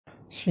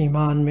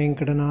श्रीमान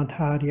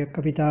वेंकटनाथार्य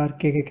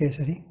कवितार्के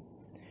केसरी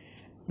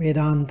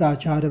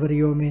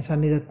वेदांताचार्यवर्यो मे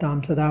सन्निधत्तां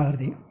सदा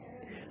हृदि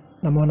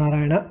नमो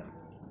Narayan.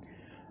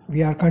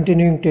 We are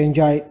continuing to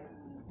enjoy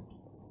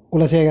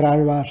Kulasekara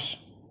Alvar's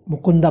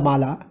Mukunda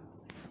mAlA.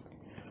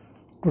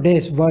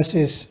 Today's verse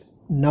is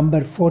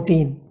number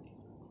 14,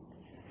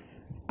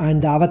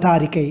 and the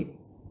Avatarike,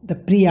 the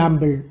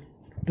preamble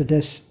to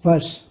this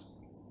verse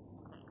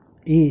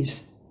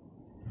is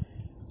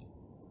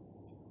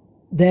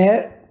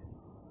there.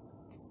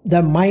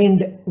 The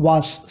mind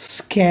was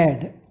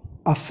scared,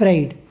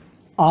 afraid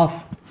of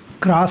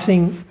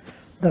crossing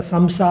the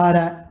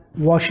samsara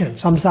ocean,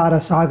 samsara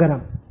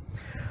sagaram.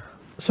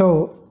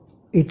 So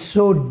it's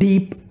so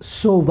deep,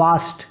 so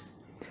vast,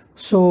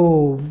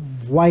 so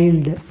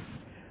wild,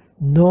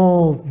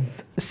 no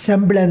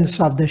semblance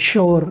of the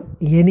shore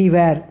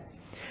anywhere.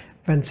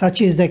 When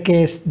such is the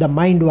case, the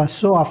mind was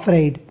so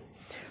afraid.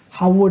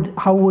 How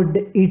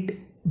would it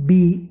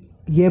be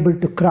able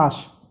to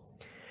cross?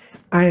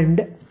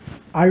 And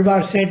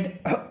Alvar said,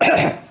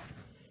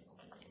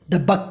 the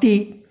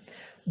bhakti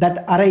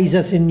that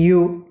arises in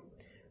you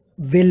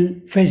will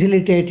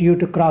facilitate you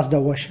to cross the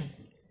ocean,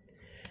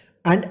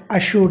 and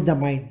assured the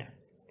mind.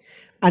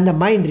 And the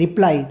mind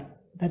replied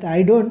that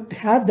I don't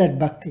have that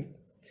bhakti.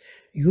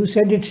 You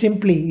said it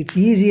simply, it's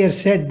easier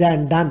said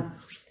than done.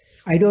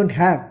 I don't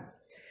have.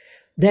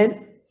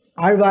 Then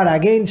Alvar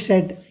again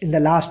said in the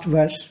last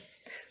verse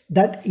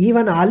that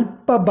even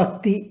alpa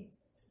bhakti,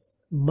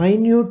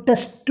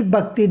 minutest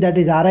bhakti that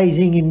is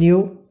arising in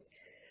you,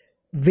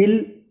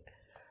 will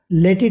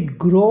let it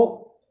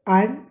grow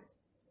and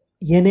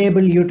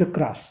enable you to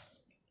cross.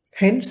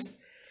 Hence,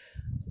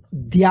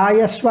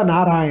 Dhyayasva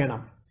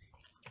Narayanam,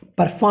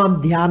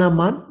 perform Dhyanam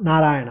on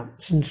Narayanam,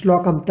 in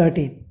Slokam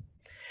 13.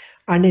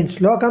 And in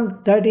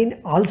Slokam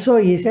 13 also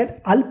he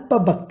said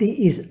Alpa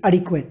Bhakti is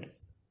adequate.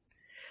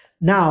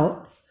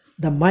 Now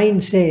the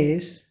mind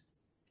says,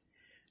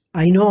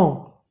 I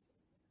know,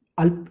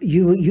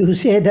 you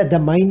say that the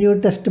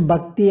minutest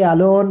bhakti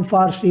alone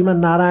for Sriman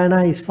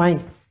Narayana is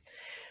fine.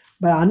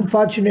 But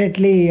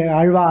unfortunately,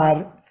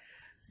 Alvar,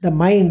 the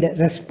mind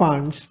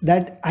responds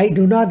that I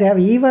do not have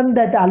even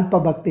that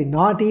alpa bhakti,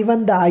 not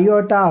even the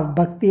iota of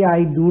bhakti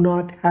I do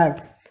not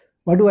have.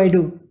 What do I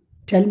do?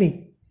 Tell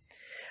me.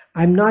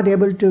 I'm not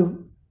able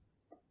to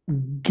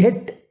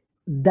get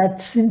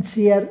that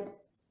sincere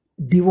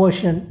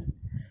devotion,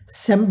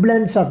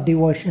 semblance of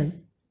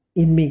devotion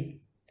in me.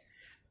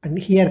 And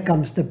here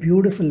comes the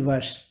beautiful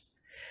verse,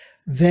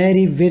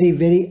 very, very,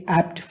 very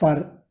apt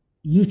for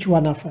each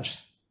one of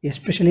us,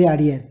 especially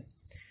Adiyen.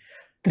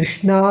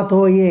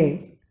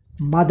 Trishnatoye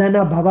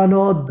madana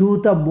bhavano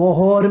duta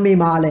mohormi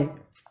male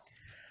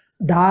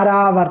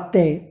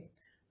dharavarte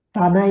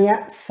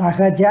tanaya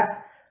sahaja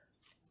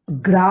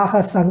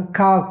graha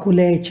sangha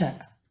kulecha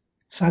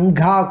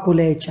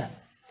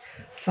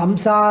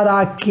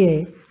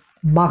samsarakye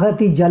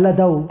mahati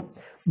jaladau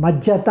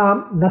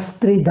majjatam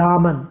nastri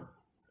dhaman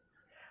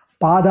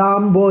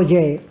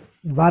Padamboje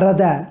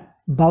Varada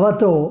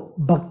Bhavato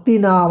Bhakti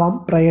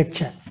Navam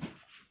Prayacha.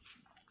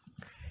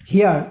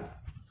 Here,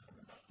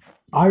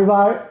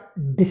 Alvar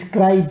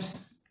describes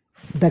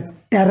the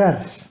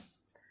terrors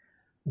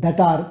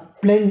that are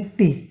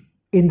plenty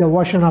in the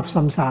ocean of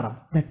samsara,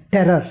 the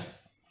terrors.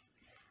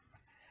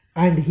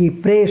 And he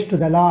prays to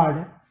the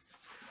Lord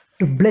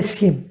to bless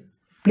him.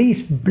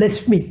 Please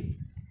bless me.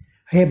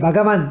 Hey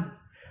Bhagavan,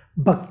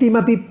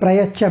 Bhaktimapi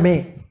Prayacha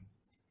me.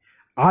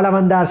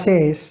 Alavandar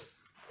says,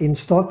 in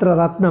Stotra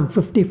Ratnam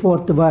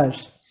 54th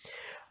verse,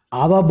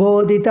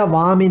 Avabodhita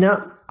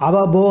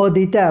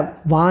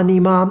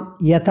Vanimam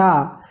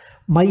Yatha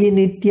Mayi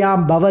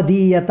Nityam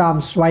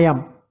Bhavadiyatam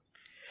Swayam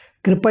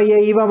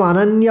Kripayaivam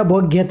Ananya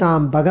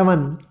Bhogyatam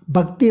Bhagavan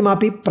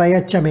Bhaktimapi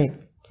Prayachame.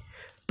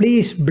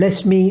 Please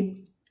bless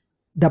me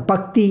the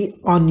bhakti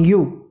on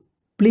you.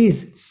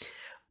 Please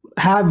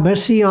have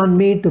mercy on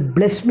me to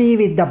bless me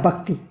with the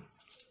bhakti.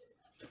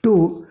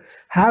 To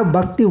have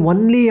bhakti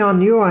only on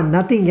you and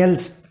nothing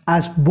else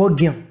as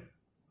bhogyam,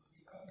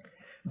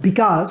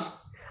 because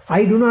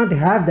I do not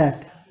have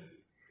that.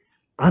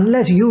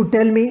 Unless you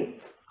tell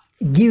me,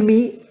 give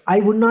me, I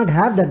would not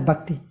have that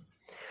bhakti.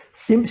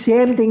 Same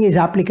thing is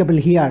applicable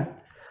here.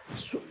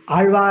 So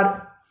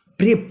Alvar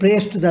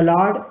prays to the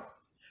Lord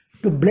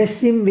to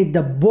bless him with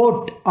the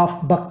boat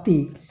of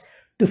bhakti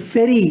to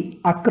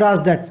ferry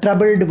across the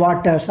troubled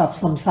waters of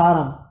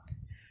samsaram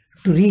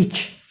to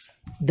reach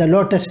the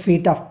lotus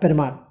feet of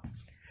Perumal.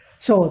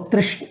 So,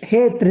 He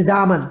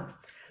Tridaman,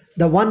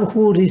 the one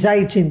who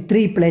resides in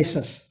three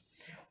places.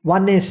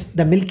 One is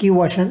the Milky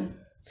Ocean,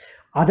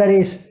 other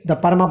is the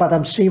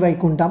Paramapadam Sri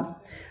Vaikuntham,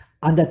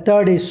 and the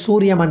third is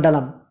Surya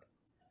Mandalam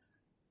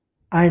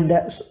and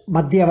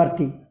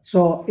Madhyavarti.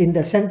 So, in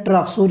the center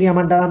of Surya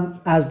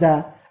Mandalam as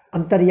the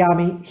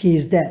Antaryami, he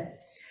is there.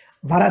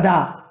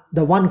 Varada,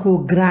 the one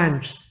who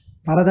grants.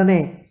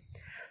 Varadane.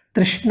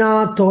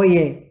 Trishna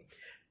Toye.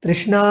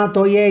 Trishna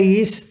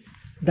Toye is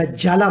the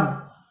Jalam.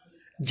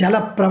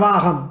 Jala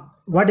Pravaham.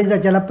 What is the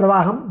Jala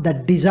Pravaham? The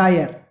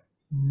desire.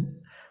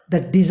 The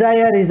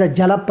desire is the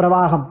Jala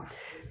Pravaham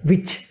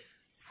which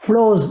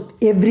flows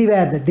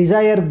everywhere. The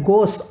desire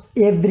goes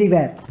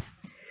everywhere.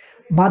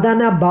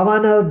 Madana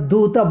Bhavana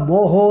Duta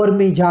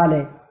Mohormi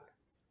Jale.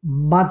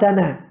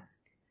 Madana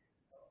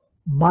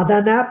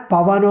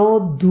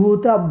Pavano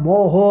Duta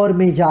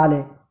Mohormi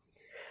Jale.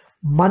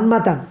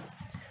 Manmathan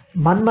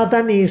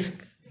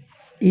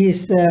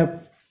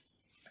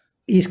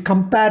is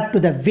compared to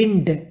the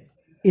wind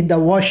in the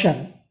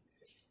ocean.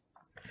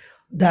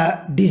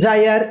 The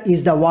desire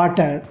is the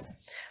water.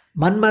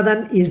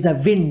 Manmathan is the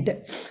wind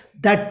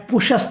that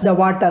pushes the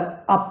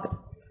water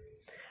up,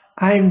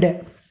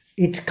 and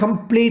it's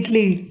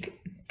completely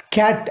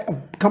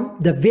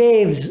the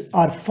waves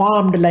are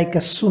formed like a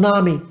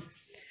tsunami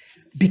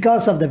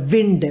because of the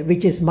wind,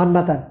 which is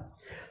Manmathan.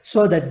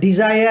 So the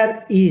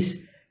desire is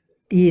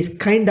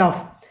kind of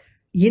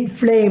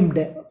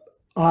inflamed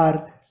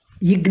or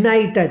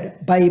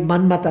ignited by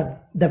Manmathan,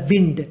 the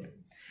wind.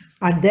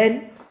 And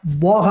then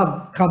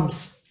Moham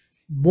comes,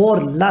 more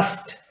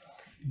lust,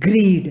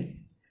 greed,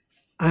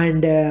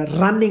 and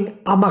running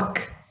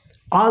amok.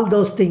 All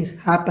those things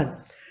happen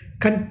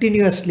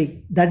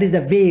continuously. That is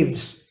the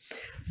waves.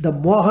 The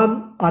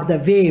Moham are the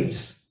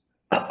waves.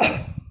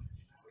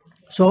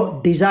 So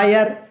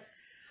desire,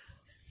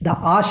 the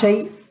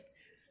Ashai,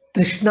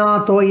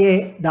 Trishna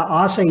Toye, the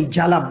Ashai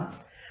Jalam.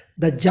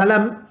 The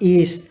Jalam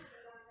is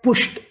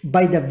pushed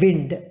by the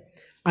wind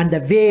and the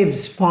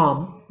waves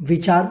form,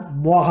 which are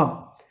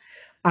Moham.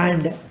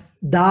 And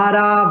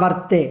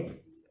Dharavarte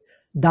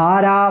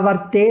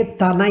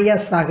Tanaya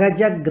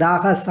Sahaja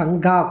Graha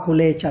Sangha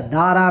Kulecha.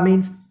 Dhara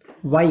means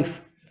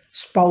wife,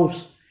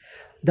 spouse.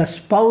 The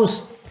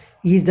spouse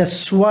is the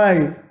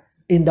swirl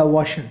in the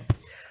ocean.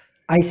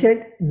 I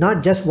said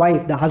not just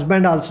wife, the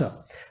husband also.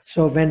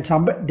 So when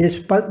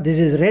this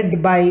is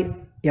read by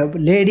a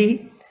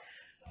lady,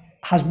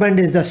 husband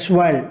is the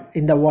swirl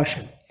in the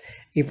ocean.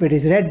 If it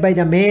is read by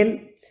the male,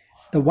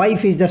 the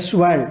wife is the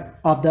swirl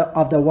of the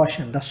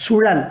ocean, the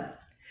sural.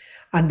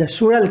 And the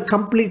sural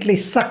completely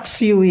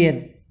sucks you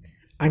in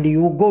and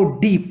you go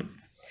deep.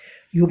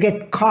 You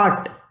get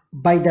caught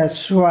by the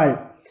swirl.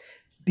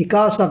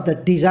 Because of the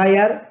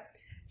desire,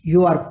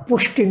 you are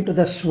pushed into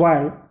the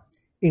swirl,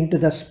 into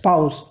the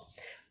spouse,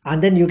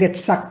 and then you get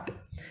sucked.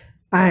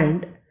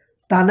 And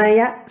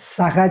Tanaya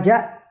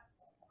Sahaja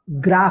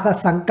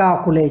Graha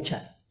Sanka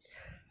Kulecha.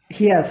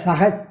 Here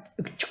Sahaj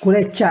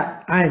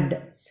Kulecha and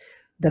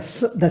the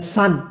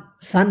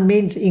son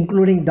means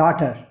including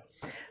daughter,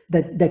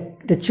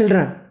 the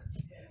children,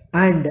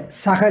 and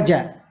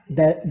Sahaja,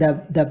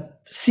 the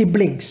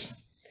siblings,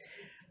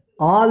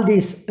 all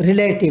these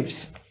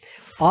relatives,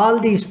 all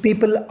these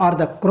people are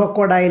the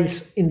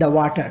crocodiles in the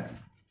water.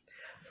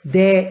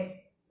 They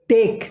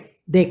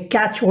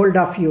catch hold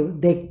of you,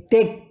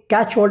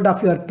 catch hold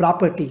of your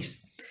properties,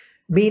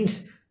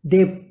 means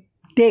they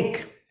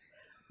take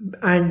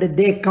and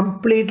they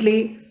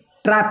completely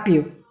trap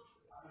you.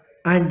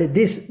 And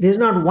this is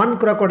not one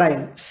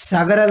crocodile,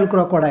 several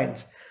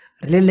crocodiles,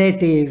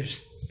 relatives,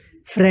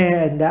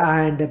 friends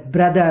and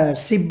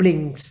brothers,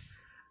 siblings,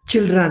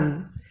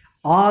 children,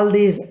 all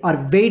these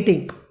are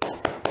waiting.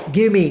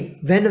 Give me,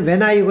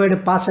 when are you going to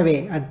pass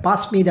away and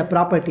pass me the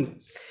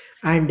property,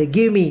 and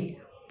give me,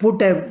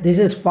 this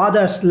is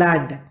father's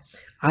land,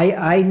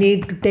 I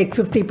need to take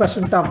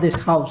 50% of this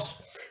house.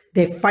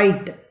 They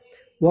fight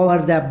over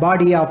the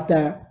body of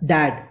the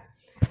dad,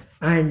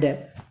 and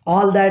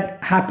all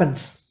that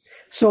happens.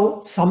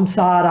 So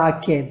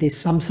samsara,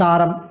 this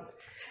samsaram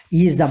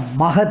is the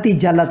mahati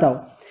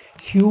jalata,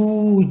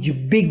 huge,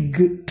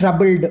 big,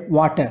 troubled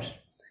water.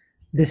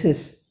 This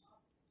is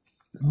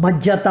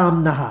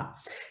majjatam naha.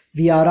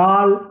 We are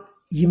all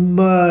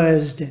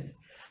immersed,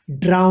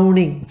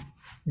 drowned,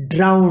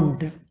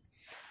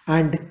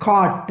 and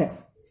caught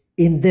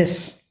in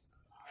this.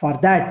 For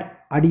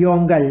that,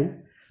 Adiyongal,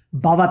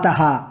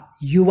 Bhavataha,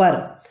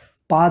 your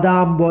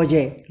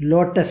Padamboje,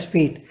 lotus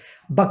feet,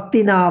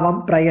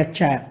 Bhaktinavam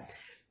Prayacha.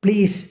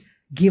 Please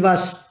give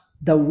us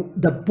the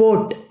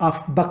boat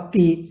of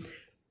bhakti.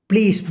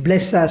 Please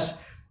bless us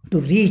to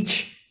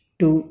reach,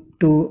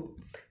 to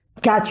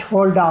catch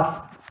hold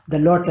of the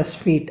lotus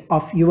feet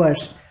of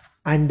yours.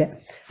 And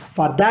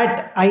for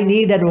that I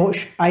need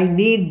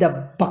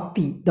the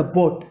bhakti, the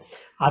boat.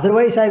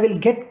 Otherwise I will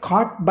get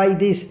caught by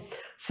this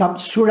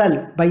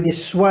sural, by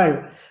this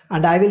swirl,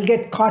 and I will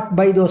get caught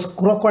by those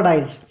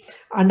crocodiles,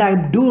 and I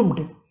am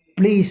doomed.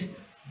 Please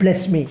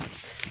bless me.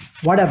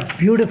 What a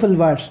beautiful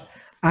verse.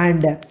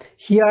 And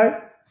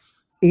here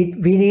we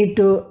need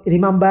to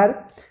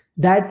remember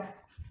that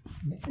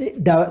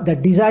the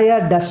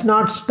desire does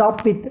not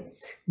stop with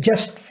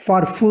just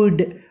for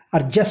food or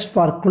just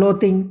for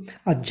clothing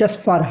or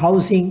just for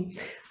housing.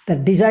 The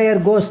desire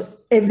goes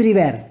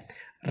everywhere,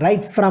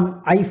 right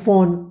from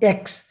iPhone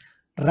X,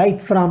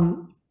 right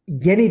from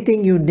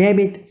anything you name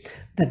it.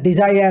 The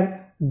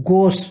desire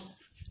goes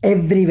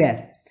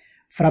everywhere,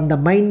 from the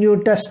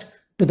minutest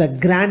to the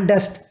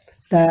grandest.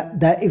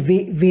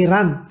 We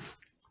run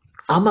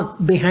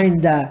amok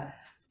behind the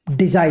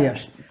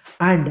desires.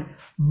 And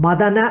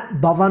Madana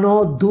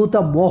Bhavano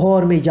Duta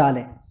Mohormi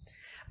Jale.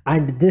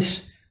 And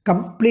this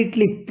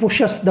completely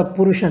pushes the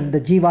Purushan,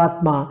 the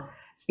Jivatma,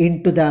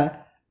 into the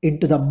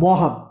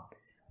Moham.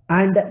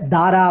 And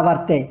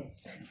Dharavarte,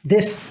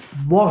 this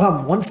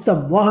Moham, once the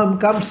Moham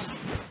comes,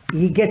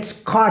 he gets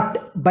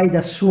caught by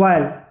the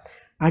swirl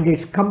and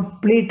it's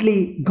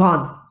completely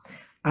gone.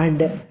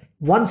 And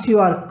once you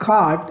are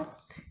caught,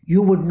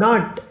 you would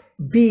not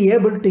be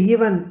able to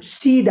even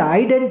see the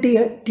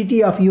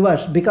identity of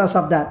yours because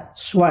of the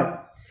swirl.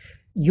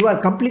 You are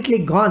completely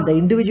gone. The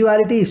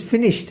individuality is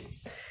finished.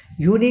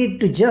 You need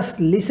to just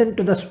listen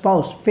to the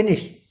spouse,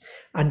 finish.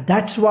 And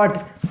that's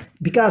what,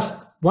 because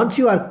once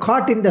you are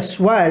caught in the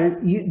swirl,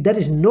 there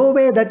is no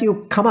way that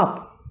you come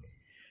up.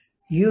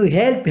 You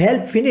help,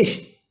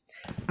 finish.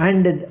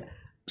 And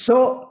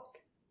so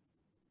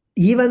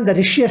even the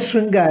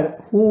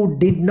Rishyashringar, who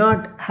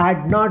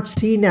had not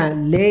seen a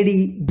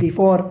lady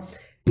before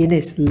in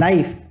his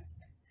life,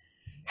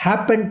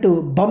 happened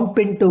to bump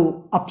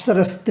into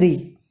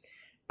Apsarastri,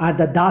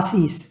 the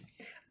Dasis,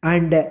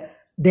 and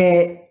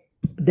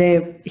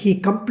he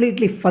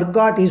completely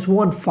forgot his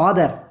own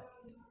father,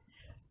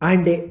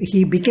 and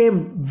he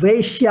became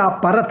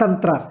Vaishya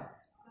Paratantra.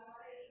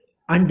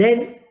 And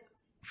then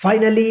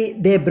finally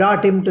they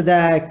brought him to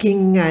the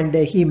king and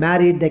he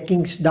married the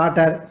king's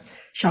daughter,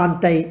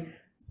 Shantai.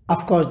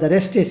 Of course, the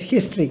rest is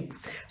history.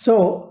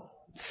 So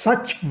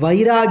such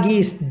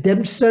Vairagis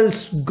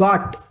themselves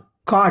got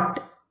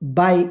caught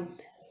by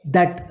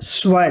that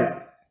swirl.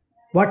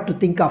 What to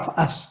think of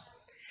us?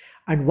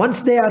 And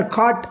once they are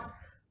caught,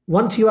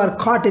 once you are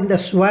caught in the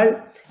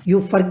swirl,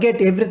 you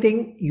forget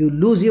everything. You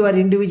lose your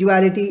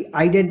individuality,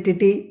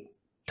 identity,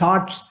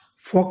 thoughts,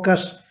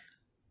 focus,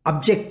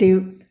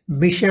 objective,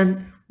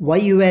 mission, why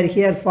you were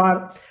here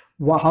for,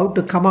 how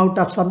to come out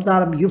of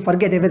samsara. You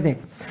forget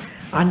everything.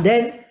 And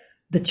then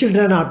the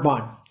children are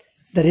born.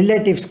 The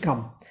relatives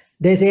come.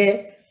 They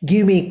say,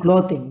 give me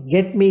clothing,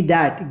 get me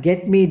that,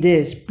 get me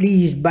this,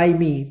 please buy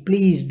me,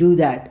 please do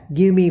that,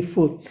 give me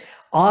food.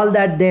 All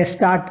that they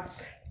start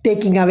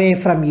taking away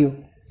from you.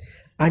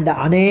 And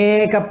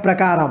aneka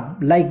prakaram,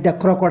 like the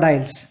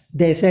crocodiles,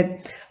 they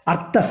said,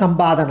 artha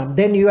sambadhanam.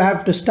 Then you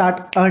have to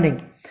start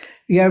earning.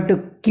 You have to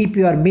keep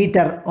your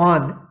meter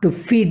on to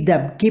feed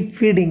them, keep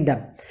feeding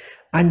them.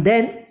 And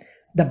then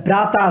the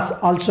bratas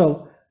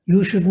also,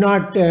 you should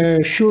not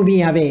shoo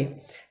me away.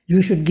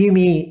 You should give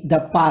me the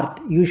part.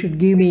 You should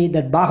give me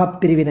that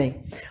Bhaga Pirivinai.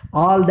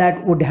 All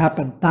that would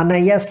happen.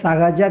 Tanaya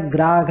Sahaja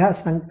Gragha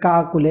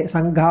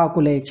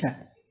Sanghakulecha.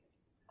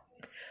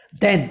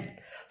 Then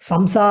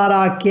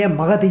Samsara ke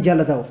Magati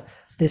Jaladav.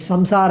 The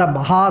Samsara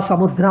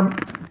Mahasamudram.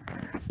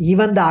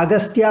 Even the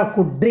Agastya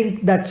could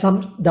drink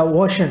the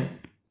ocean.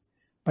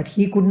 But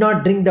he could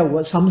not drink the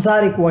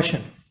Samsaric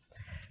ocean.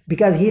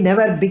 Because he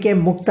never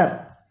became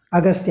Muktar,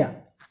 Agastya.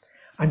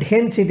 And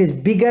hence it is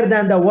bigger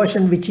than the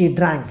ocean which he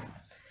drank.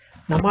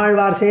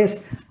 Namalvar says,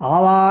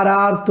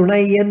 Avarar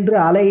Tunai Endru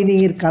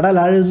Alainir Kadal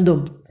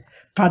Alundum,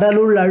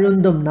 Kadalul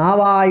Alundum,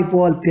 Navai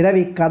Pol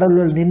Piravi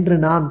Kadalul Nindru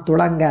Nan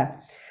Tulanga,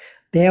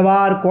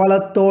 Devar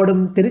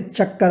Kolatodum,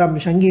 Tirichakaram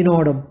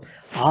Shanginodum,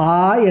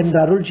 Ah and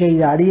Darul Shay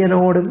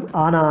Adiyenodum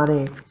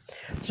Anane.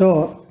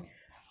 So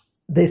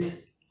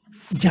this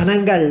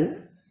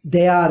Janangal,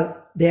 they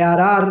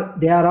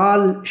are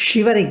all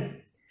shivering,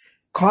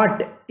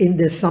 caught in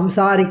the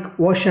samsaric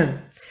ocean,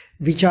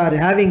 which are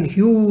having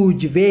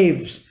huge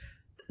waves.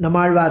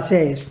 Namalvar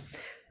says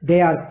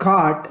they are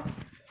caught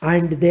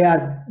and they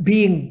are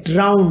being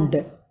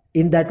drowned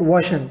in that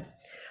ocean.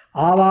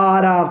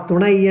 Avarar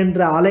tunai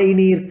endra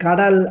alainir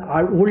kadal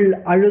ul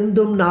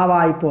alundum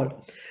navaipol.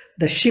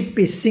 The ship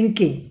is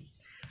sinking.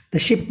 The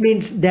ship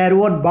means their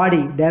own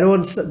body, their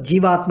own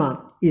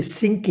jivatma is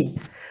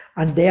sinking,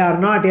 and they are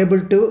not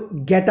able to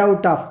get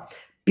out of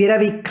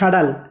Piravi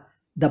Kadal,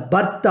 the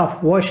birth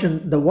of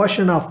ocean, the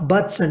ocean of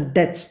births and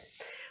deaths.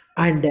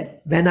 And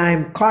when I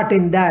am caught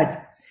in that,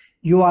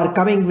 you are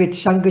coming with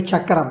Sangha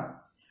Chakram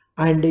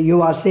and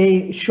you are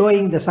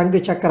showing the Sangha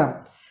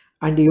Chakram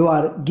and you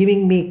are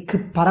giving me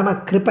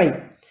Parama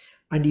Kripai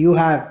and you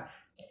have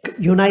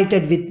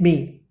united with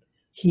me.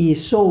 He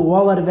is so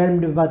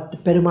overwhelmed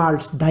with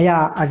Perumal's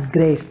Daya and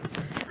grace.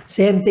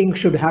 Same thing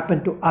should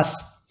happen to us.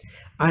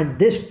 And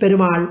this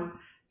Perumal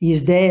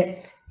is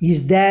there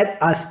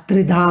as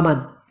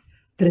Tridhaman.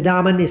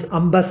 Tridhaman is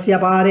Ambasya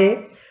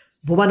Pare,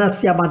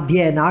 Bhuvanasya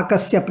Madhye,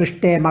 Nakasya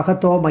Prishte,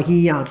 Mahato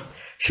Mahiyan,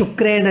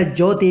 Shukrena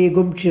Jyoti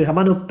Gumshi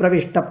Hamanu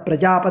Pravishta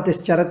Prajapatis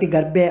Charati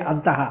Garbe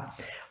Antaha.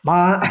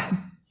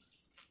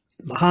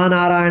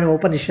 Mahanarayana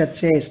Upanishad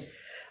says,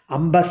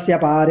 Ambasya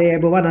Pare,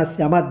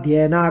 Bhuvanasya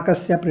Madhye,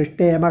 Nakasya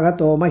Prishte,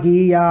 Mahato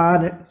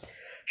Mahiyan,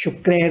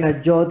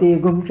 Shukrena Jyoti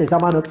Gumshi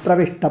Hamanu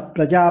Pravishta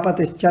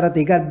Prajapatis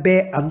Charati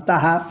Garbe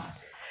Antaha.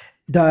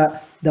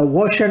 The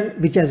ocean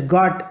which has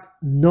got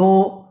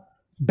no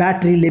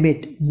battery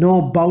limit,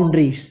 no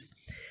boundaries,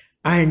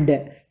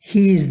 and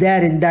he is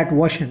there in that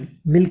ocean,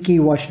 Milky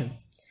Ocean.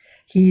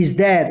 He is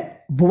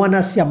there,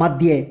 Bhuvanasya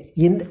Madhye,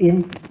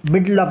 in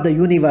middle of the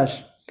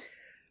universe,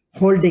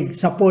 holding,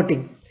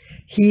 supporting.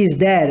 He is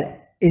there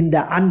in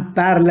the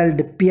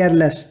unparalleled,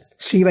 peerless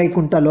Sri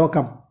Vaikunta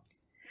Lokam.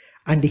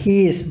 And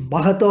he is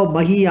Mahato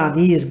Mahiyan,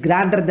 he is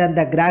grander than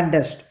the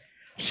grandest,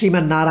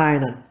 Sriman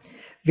Narayanan.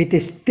 With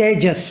his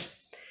tejas,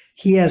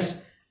 he has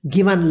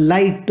given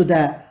light to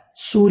the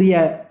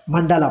Surya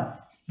Mandalam,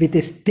 with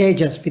his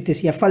tejas, with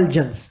his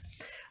effulgence.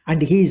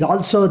 And he is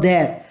also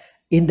there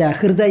in the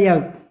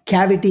Hridaya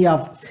cavity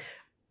of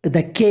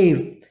the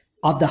cave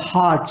of the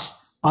hearts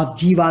of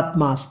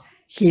Jivatmas.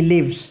 He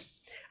lives.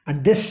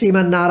 And this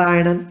Sriman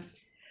Narayanan,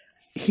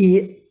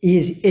 he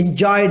is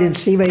enjoyed in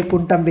Sri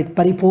Vaikuntham with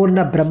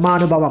Paripurna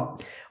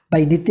Brahmanubhavam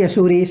by Nitya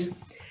Suris.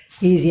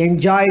 He is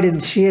enjoyed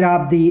in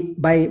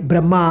Shirabdi by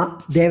Brahma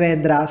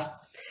Devendras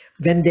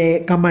when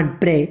they come and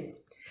pray.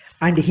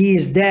 And he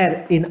is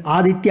there in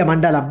Aditya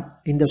Mandalam,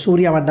 in the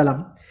Surya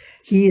Mandalam.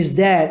 He is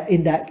there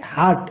in the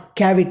heart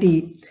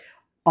cavity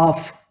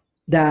of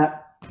the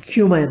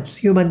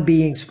human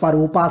beings for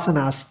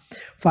upasanas,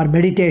 for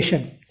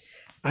meditation.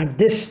 And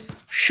this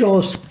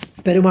shows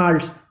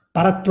Perumal's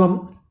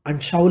Paratvam and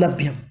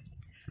Saulabhyam.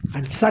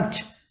 And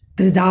such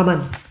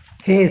Tridaman,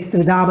 hey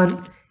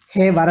Tridaman,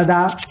 hey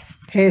Varada,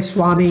 hey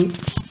Swami,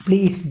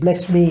 please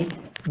bless me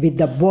with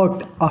the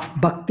boat of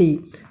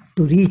bhakti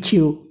to reach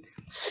you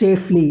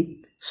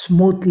safely,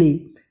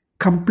 smoothly,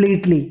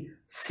 completely,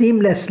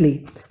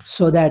 seamlessly,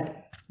 so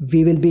that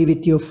we will be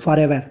with you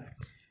forever.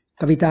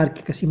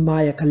 Kavitarkika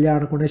Simhaya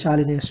Kalyana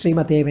Gunashaline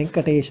Srimathe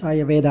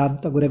Venkateshaya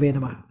Vedanta Gurave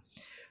Namaha.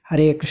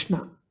 Hare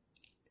Krishna.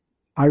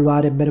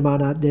 Alvar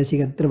Embermana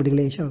Desigan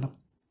Thiruvadigale Sharanam.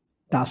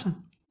 Daasan.